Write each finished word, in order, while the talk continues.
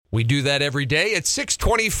We do that every day at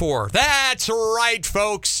 6:24. That's right,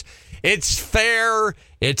 folks. It's fair.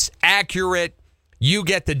 It's accurate. You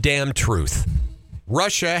get the damn truth.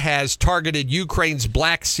 Russia has targeted Ukraine's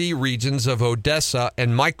Black Sea regions of Odessa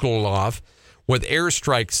and Mykolaiv with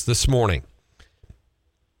airstrikes this morning.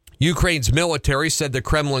 Ukraine's military said the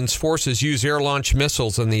Kremlin's forces used air-launched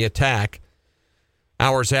missiles in the attack.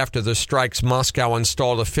 Hours after the strikes, Moscow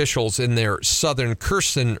installed officials in their southern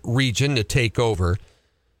Kherson region to take over.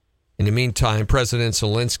 In the meantime, President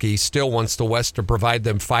Zelensky still wants the West to provide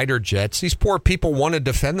them fighter jets. These poor people want to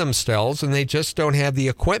defend themselves, and they just don't have the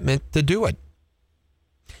equipment to do it.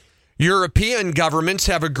 European governments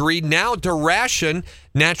have agreed now to ration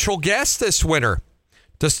natural gas this winter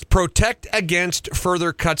to protect against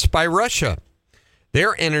further cuts by Russia.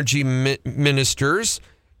 Their energy ministers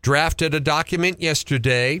drafted a document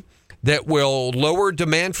yesterday that will lower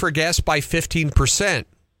demand for gas by 15%.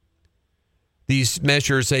 These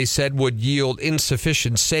measures, they said, would yield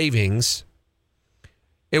insufficient savings.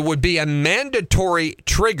 It would be a mandatory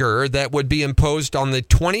trigger that would be imposed on the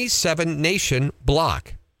 27-nation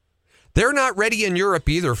bloc. They're not ready in Europe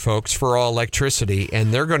either, folks, for all electricity,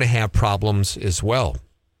 and they're going to have problems as well.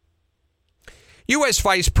 U.S.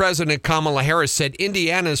 Vice President Kamala Harris said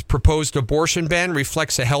Indiana's proposed abortion ban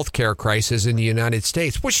reflects a health care crisis in the United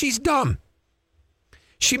States. Well, she's dumb.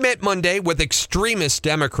 She met Monday with extremist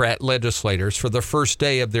Democrat legislators for the first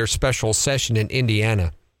day of their special session in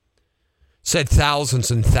Indiana. Said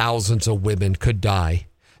thousands and thousands of women could die.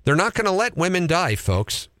 They're not going to let women die,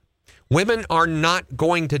 folks. Women are not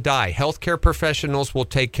going to die. Healthcare professionals will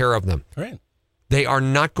take care of them. Right. They are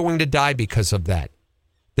not going to die because of that.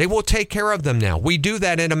 They will take care of them now. We do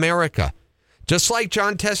that in America. Just like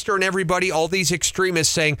John Tester and everybody, all these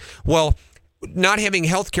extremists saying, well, not having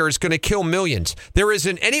health care is going to kill millions. There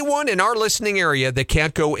isn't anyone in our listening area that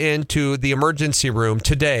can't go into the emergency room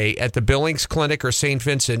today at the Billings Clinic or St.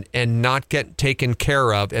 Vincent and not get taken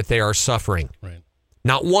care of if they are suffering. Right.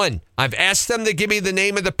 Not one. I've asked them to give me the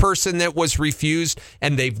name of the person that was refused,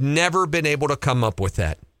 and they've never been able to come up with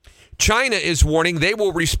that. China is warning they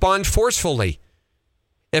will respond forcefully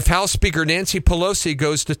if House Speaker Nancy Pelosi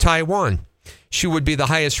goes to Taiwan. She would be the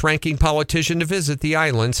highest-ranking politician to visit the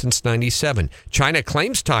island since 1997. China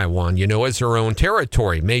claims Taiwan, as their own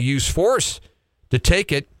territory, may use force to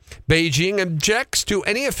take it. Beijing objects to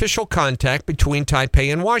any official contact between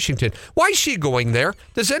Taipei and Washington. Why is she going there?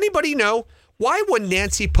 Does anybody know? Why would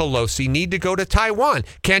Nancy Pelosi need to go to Taiwan?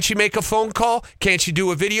 Can't she make a phone call? Can't she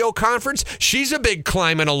do a video conference? She's a big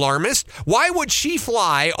climate alarmist. Why would she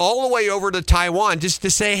fly all the way over to Taiwan just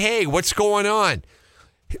to say, hey, what's going on?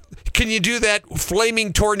 Can you do that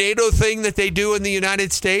flaming tornado thing that they do in the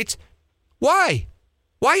United States? Why?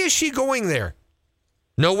 Why is she going there?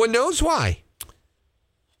 No one knows why.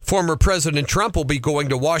 Former President Trump will be going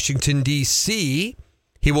to Washington, D.C.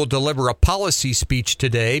 He will deliver a policy speech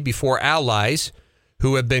today before allies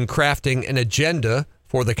who have been crafting an agenda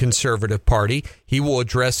for the Conservative Party. He will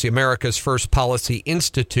address the America's First Policy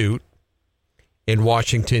Institute in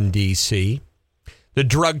Washington, D.C. The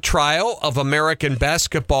drug trial of American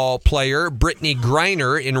basketball player Brittany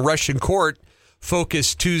Griner in Russian court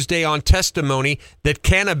focused Tuesday on testimony that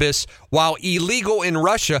cannabis, while illegal in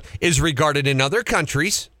Russia, is regarded in other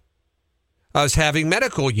countries as having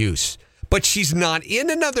medical use. But she's not in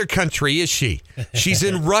another country, is she? She's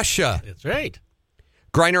in Russia. That's right.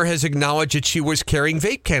 Griner has acknowledged that she was carrying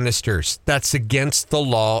vape canisters. That's against the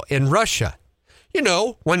law in Russia.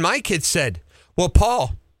 When my kids said, well,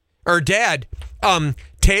 Paul, or Dad,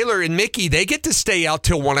 Taylor and Mickey, they get to stay out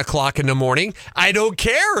till 1 o'clock in the morning. I don't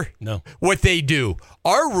care what they do.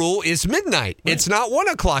 Our rule is midnight. Right. It's not 1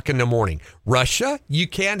 o'clock in the morning. Russia, you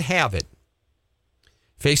can't have it.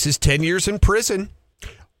 Faces 10 years in prison.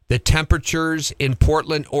 The temperatures in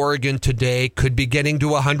Portland, Oregon today could be getting to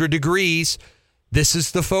 100 degrees. This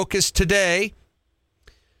is the focus today.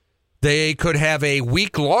 They could have a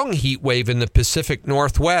week-long heat wave in the Pacific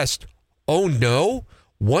Northwest. Oh, no.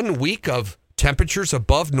 1 week of temperatures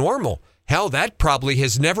above normal. Hell, that probably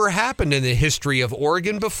has never happened in the history of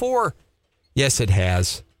Oregon before. Yes, it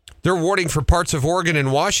has. They're warning for parts of Oregon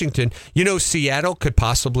and Washington. Seattle could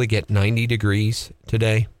possibly get 90 degrees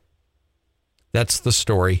today. That's the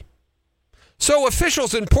story. So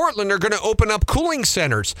officials in Portland are going to open up cooling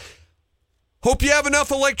centers. Hope you have enough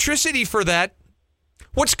electricity for that.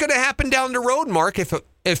 What's going to happen down the road, Mark,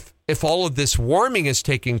 if all of this warming is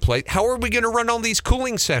taking place? How are we going to run all these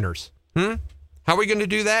cooling centers? How are we going to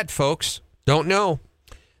do that, folks? Don't know.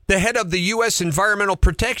 The head of the U.S. Environmental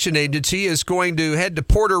Protection Agency is going to head to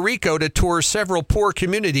Puerto Rico to tour several poor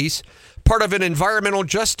communities. part of an environmental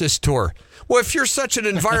justice tour. Well, if you're such an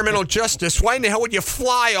environmental justice, why in the hell would you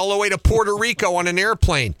fly all the way to Puerto Rico on an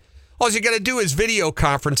airplane? All you got to do is video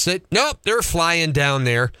conference it. Nope, they're flying down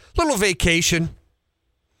there. Little vacation.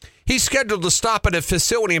 He's scheduled to stop at a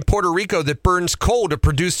facility in Puerto Rico that burns coal to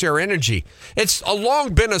produce their energy. It's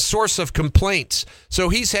long been a source of complaints. So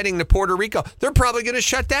he's heading to Puerto Rico. They're probably going to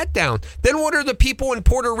shut that down. Then what are the people in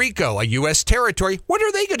Puerto Rico, a U.S. territory, what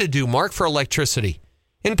are they going to do, Mark, for electricity?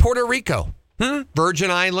 In Puerto Rico?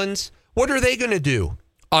 Virgin Islands? What are they going to do?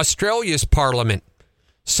 Australia's parliament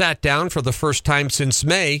sat down for the first time since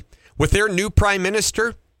May with their new prime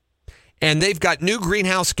minister, and they've got new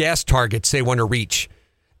greenhouse gas targets they want to reach.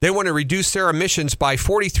 They want to reduce their emissions by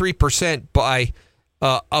 43% by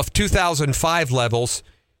of 2005 levels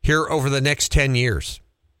here over the next 10 years.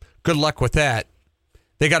 Good luck with that.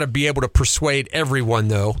 They got to be able to persuade everyone,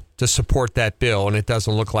 though, to support that bill, and it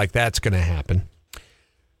doesn't look like that's going to happen.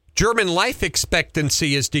 German life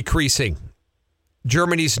expectancy is decreasing.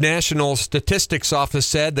 Germany's National Statistics Office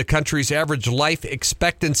said the country's average life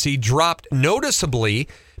expectancy dropped noticeably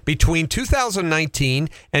between 2019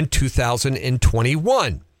 and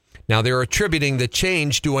 2021. Now, they're attributing the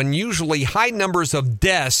change to unusually high numbers of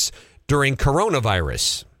deaths during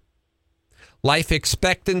coronavirus. Life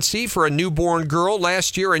expectancy for a newborn girl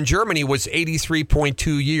last year in Germany was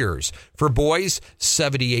 83.2 years. For boys,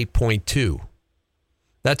 78.2.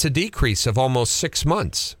 That's a decrease of almost 6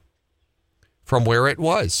 months from where it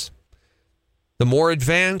was. The more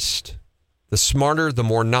advanced, the smarter, the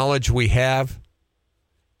more knowledge we have,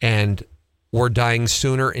 and we're dying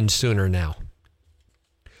sooner and sooner now.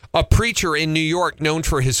 A preacher in New York known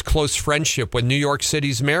for his close friendship with New York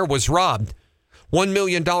City's mayor was robbed. $1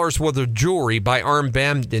 million worth of jewelry by armed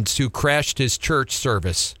bandits who crashed his church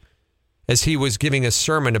service as he was giving a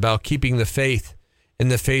sermon about keeping the faith in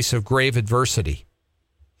the face of grave adversity.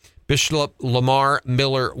 Bishop Lamar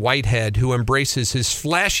Miller Whitehead, who embraces his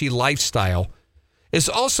flashy lifestyle, is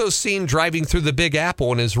also seen driving through the Big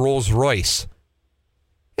Apple in his Rolls Royce.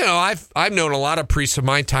 You know, I've known a lot of priests of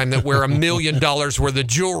my time that wear $1 million worth of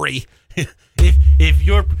jewelry. If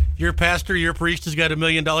your pastor, your priest has got $1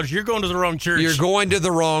 million, you're going to the wrong church. You're going to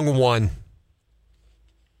the wrong one.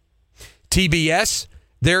 TBS,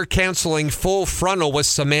 they're canceling Full Frontal with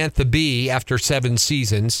Samantha Bee after 7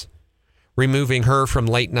 seasons, removing her from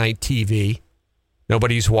late night TV.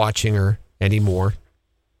 Nobody's watching her anymore.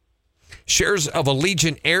 Shares of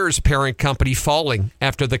Allegiant Air's parent company falling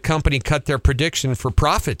after the company cut their prediction for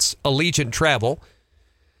profits. Allegiant Travel,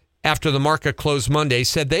 after the market closed Monday,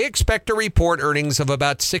 said they expect to report earnings of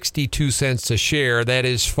about 62 cents a share. That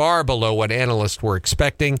is far below what analysts were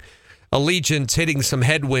expecting. Allegiant's hitting some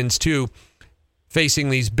headwinds, too, facing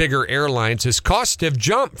these bigger airlines as costs have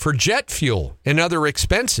jumped for jet fuel and other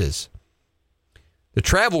expenses. The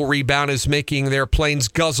travel rebound is making their planes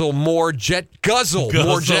guzzle more jet fuel.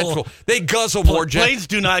 They guzzle more jet. Planes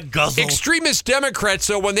do not guzzle. Extremist Democrats,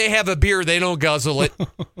 so when they have a beer, they don't guzzle it.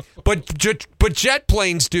 but jet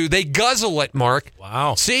planes do. They guzzle it, Mark.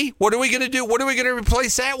 Wow. See? What are we going to do? What are we going to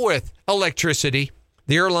replace that with? Electricity.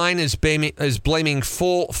 The airline is blaming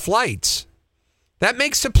full flights. That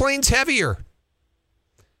makes the planes heavier.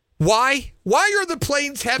 Why? Why are the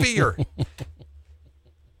planes heavier?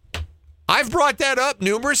 I've brought that up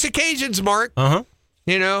numerous occasions, Mark. Uh-huh.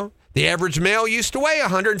 You know, the average male used to weigh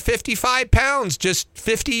 155 pounds just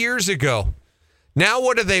 50 years ago. Now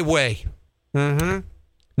what do they weigh?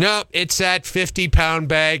 No, it's that 50-pound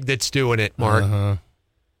bag that's doing it, Mark. Uh-huh.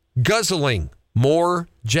 Guzzling more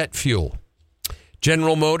jet fuel.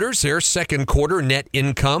 General Motors, their second quarter net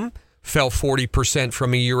income fell 40%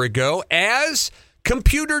 from a year ago as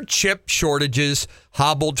computer chip shortages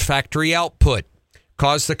hobbled factory output.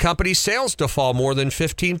 Caused the company's sales to fall more than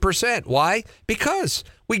 15%. Why? Because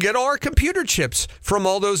we get all our computer chips from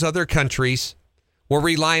all those other countries. We're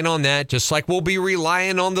relying on that, just like we'll be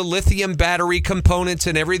relying on the lithium battery components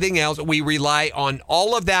and everything else. We rely on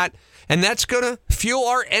all of that, and that's going to fuel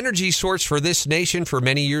our energy source for this nation for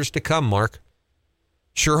many years to come, Mark.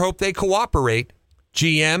 Sure hope they cooperate.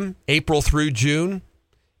 GM, April through June,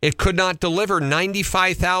 it could not deliver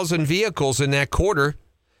 95,000 vehicles in that quarter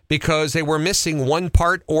because they were missing one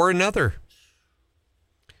part or another.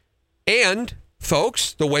 And,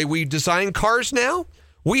 folks, the way we design cars now,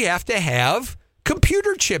 we have to have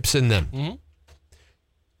computer chips in them.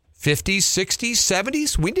 50s, 60s,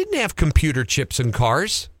 70s, we didn't have computer chips in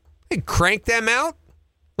cars. They cranked them out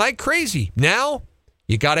like crazy. Now,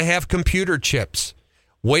 you got to have computer chips.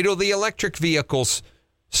 Wait till the electric vehicles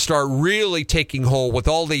start really taking hold with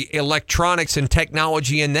all the electronics and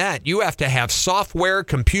technology in that. You have to have software,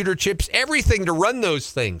 computer chips, everything to run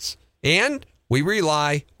those things. And we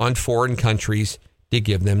rely on foreign countries to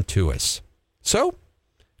give them to us. So,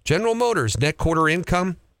 General Motors net quarter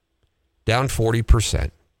income down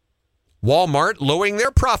 40%. Walmart lowering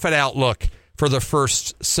their profit outlook for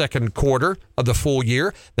the second quarter of the full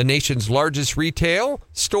year. The nation's largest retail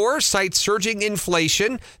store cites surging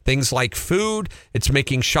inflation, things like food. It's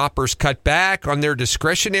making shoppers cut back on their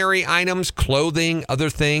discretionary items, clothing,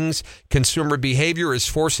 other things. Consumer behavior is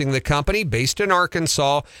forcing the company, based in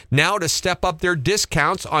Arkansas, now to step up their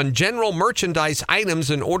discounts on general merchandise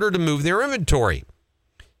items in order to move their inventory.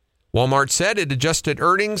 Walmart said it adjusted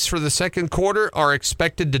earnings for the second quarter are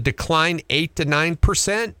expected to decline 8 to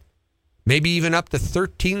 9%. Maybe even up to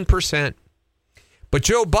 13%. But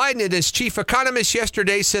Joe Biden and his chief economist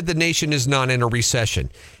yesterday said the nation is not in a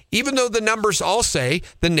recession. Even though the numbers all say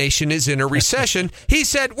the nation is in a recession, he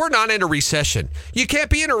said we're not in a recession. You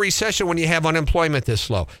can't be in a recession when you have unemployment this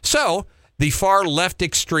low. So the far left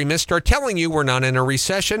extremists are telling you we're not in a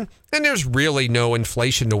recession, and there's really no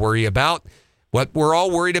inflation to worry about. What we're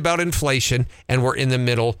all worried about inflation, and we're in the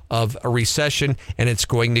middle of a recession, and it's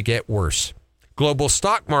going to get worse. Global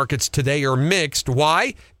stock markets today are mixed.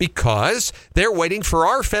 Why? Because they're waiting for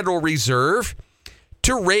our Federal Reserve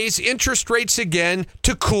to raise interest rates again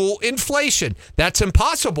to cool inflation. That's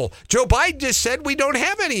impossible. Joe Biden just said we don't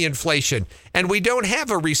have any inflation and we don't have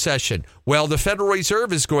a recession. Well, the Federal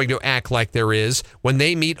Reserve is going to act like there is when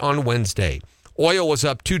they meet on Wednesday. Oil was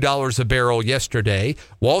up $2 a barrel yesterday.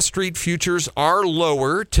 Wall Street futures are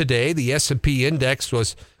lower today. The S&P index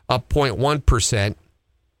was up 0.1%.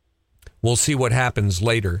 We'll see what happens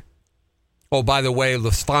later. Oh, by the way,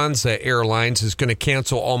 Lufthansa Airlines is going to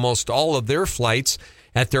cancel almost all of their flights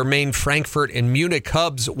at their main Frankfurt and Munich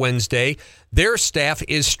hubs Wednesday. Their staff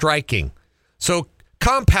is striking. So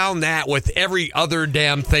compound that with every other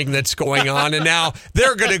damn thing that's going on, and now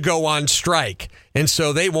they're going to go on strike. And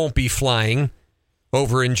so they won't be flying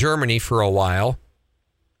over in Germany for a while.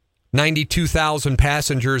 92,000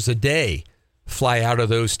 passengers a day fly out of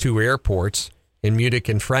those two airports in Munich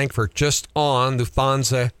and Frankfurt just on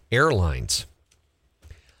Lufthansa Airlines.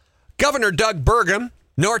 Governor Doug Burgum,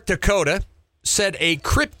 North Dakota, said a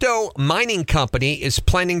crypto mining company is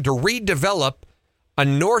planning to redevelop a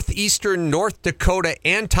northeastern North Dakota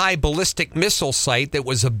anti-ballistic missile site that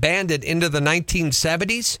was abandoned into the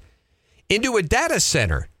 1970s into a data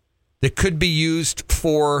center that could be used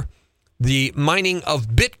for the mining of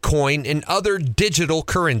Bitcoin and other digital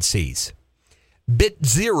currencies.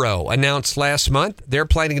 BitZero announced last month they're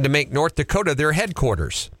planning to make North Dakota their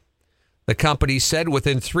headquarters. The company said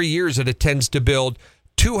within 3 years it intends to build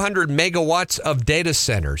 200 megawatts of data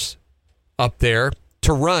centers up there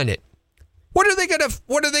to run it. What are they going to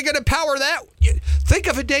power that? Think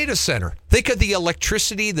of a data center. Think of the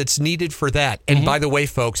electricity that's needed for that. And by the way,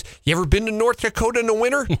 folks, you ever been to North Dakota in the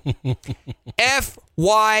winter?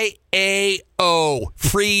 FYAO.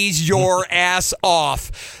 Freeze your ass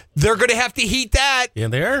off. They're going to have to heat that.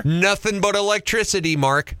 In there? Nothing but electricity,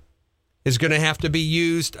 Mark, is going to have to be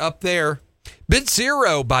used up there.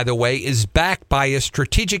 BitZero, by the way, is backed by a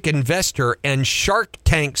strategic investor and Shark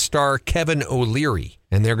Tank star Kevin O'Leary.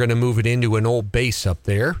 And they're going to move it into an old base up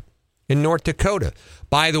there in North Dakota.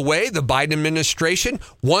 By the way, the Biden administration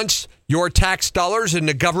wants your tax dollars in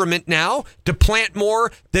the government now to plant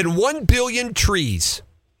more than 1 billion trees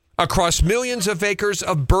across millions of acres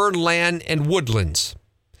of burned land and woodlands,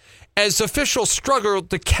 as officials struggle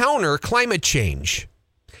to counter climate change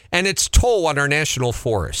and its toll on our national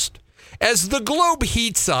forest. As the globe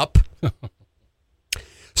heats up,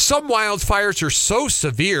 some wildfires are so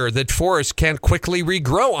severe that forests can't quickly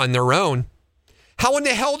regrow on their own. How in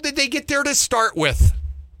the hell did they get there to start with?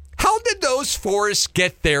 How did those forests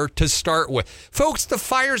get there to start with? Folks, the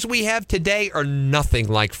fires we have today are nothing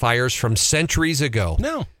like fires from centuries ago.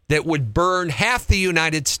 No. That would burn half the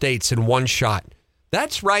United States in one shot.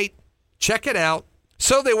 That's right. Check it out.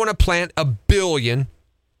 So they want to plant a billion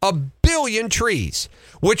trees,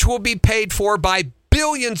 which will be paid for by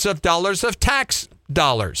billions of dollars of tax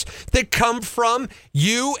dollars that come from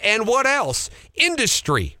you and what else?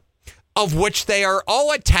 Industry, of which they are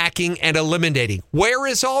all attacking and eliminating. Where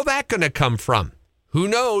is all that going to come from? Who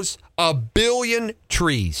knows? A billion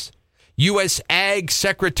trees. U.S. Ag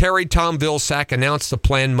Secretary Tom Vilsack announced the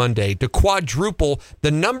plan Monday to quadruple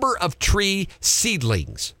the number of tree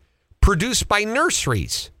seedlings produced by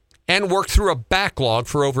nurseries and work through a backlog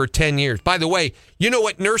for over 10 years. By the way, you know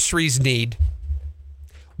what nurseries need?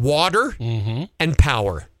 Water and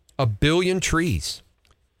power. A billion trees.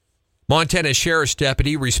 Montana Sheriff's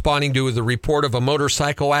deputy responding to the report of a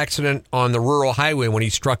motorcycle accident on the rural highway when he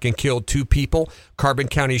struck and killed 2 people. Carbon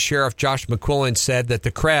County Sheriff Josh McQuillan said that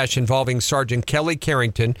the crash involving Sergeant Kelly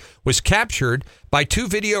Carrington was captured by 2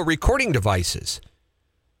 video recording devices.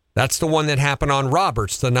 That's the one that happened on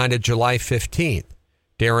Roberts the night of July 15th.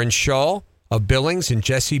 Darren Shaw of Billings and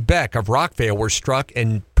Jesse Beck of Rockvale were struck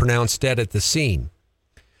and pronounced dead at the scene.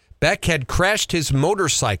 Beck had crashed his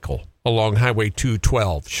motorcycle along Highway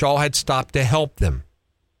 212. Shaw had stopped to help them.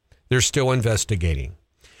 They're still investigating.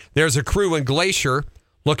 There's a crew in Glacier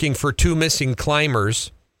looking for 2 missing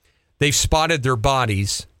climbers. They've spotted their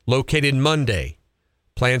bodies, located Monday.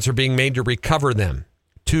 Plans are being made to recover them.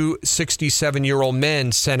 2 67-year-old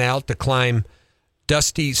men sent out to climb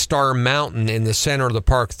Dusty Star Mountain in the center of the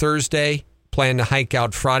park Thursday. Planned to hike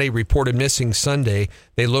out Friday, reported missing Sunday.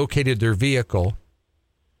 They located their vehicle.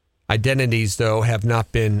 Identities, though, have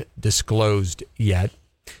not been disclosed yet.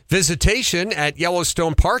 Visitation at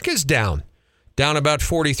Yellowstone Park is down about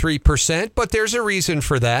 43%, but there's a reason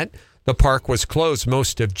for that. The park was closed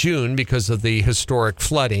most of June because of the historic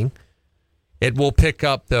flooding. It will pick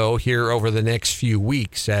up, though, here over the next few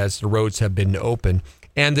weeks as the roads have been open.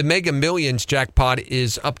 And the Mega Millions jackpot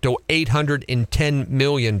is up to $810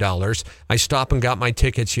 million. I stopped and got my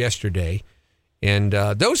tickets yesterday, and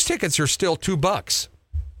those tickets are still $2.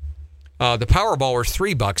 The Powerball is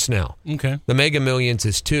 $3 now. Okay. The Mega Millions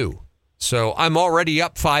is $2. So I'm already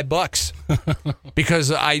up $5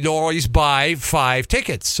 because I always buy 5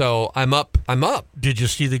 tickets. So I'm up. Did you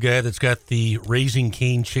see the guy that's got the Raising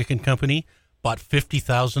Cane Chicken Company bought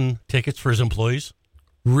 50,000 tickets for his employees?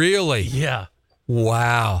 Really? Yeah.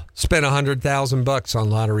 Wow. Spent $100,000 on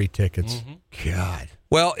lottery tickets. Mm-hmm. God.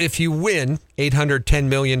 Well, if you win $810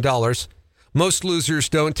 million, most losers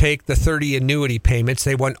don't take the 30 annuity payments.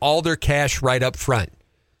 They want all their cash right up front.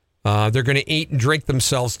 They're going to eat and drink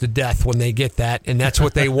themselves to death when they get that, and that's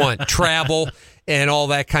what they want. Travel and all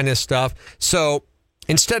that kind of stuff. So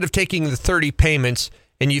instead of taking the 30 payments,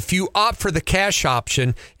 and if you opt for the cash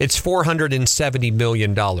option, it's $470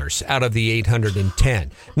 million out of the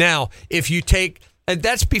 810. Now, if you take, and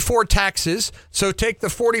that's before taxes, so take the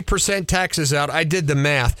 40% taxes out. I did the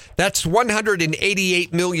math. That's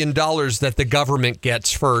 $188 million that the government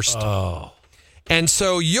gets first. Oh. And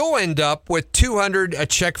so you'll end up with a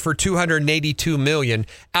check for $282 million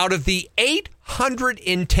out of the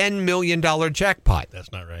 $810 million jackpot.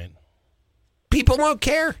 That's not right. People don't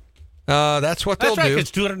care. That's what they'll do.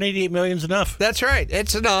 It's $288 million's enough. That's right.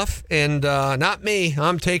 It's enough. And not me.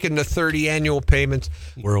 I'm taking the 30 annual payments.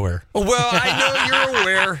 We're aware. Well, I know you're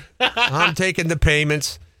aware. I'm taking the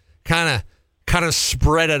payments. Kind of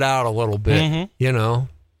spread it out a little bit, you know.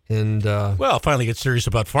 And well, finally get serious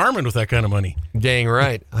about farming with that kind of money. Dang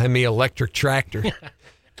right. I'm the electric tractor.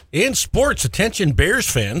 In sports, attention Bears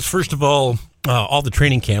fans. First of all the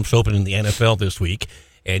training camps open in the NFL this week.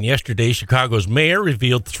 And yesterday, Chicago's mayor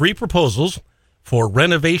revealed 3 proposals for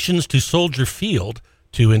renovations to Soldier Field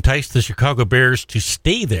to entice the Chicago Bears to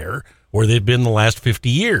stay there where they've been the last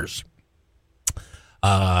 50 years.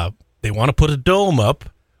 They want to put a dome up,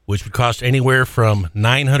 which would cost anywhere from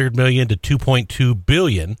 $900 million to $2.2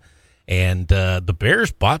 billion. And the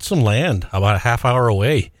Bears bought some land about a half hour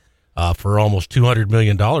away for almost $200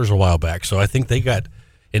 million a while back. So I think they got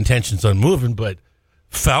intentions on moving, but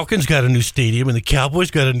Falcons got a new stadium, and the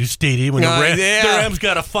Cowboys got a new stadium, and the Rams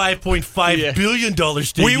got a $5.5 billion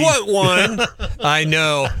stadium. We want one. I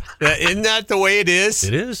know. Isn't that the way it is?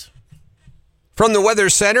 It is. From the Weather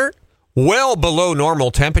Center, well below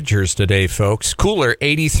normal temperatures today, folks. Cooler,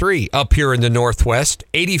 83 up here in the Northwest.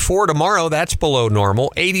 84 tomorrow, that's below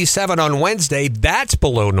normal. 87 on Wednesday, that's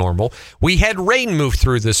below normal. We had rain move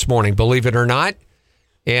through this morning, believe it or not.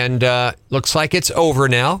 And looks like it's over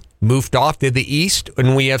now. Moved off to the east,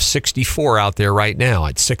 and we have 64 out there right now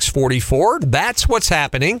at 6:44. That's what's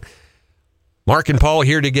happening. Mark and Paul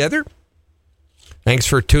here together. Thanks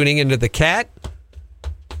for tuning into the Cat.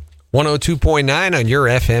 102.9 on your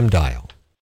FM dial.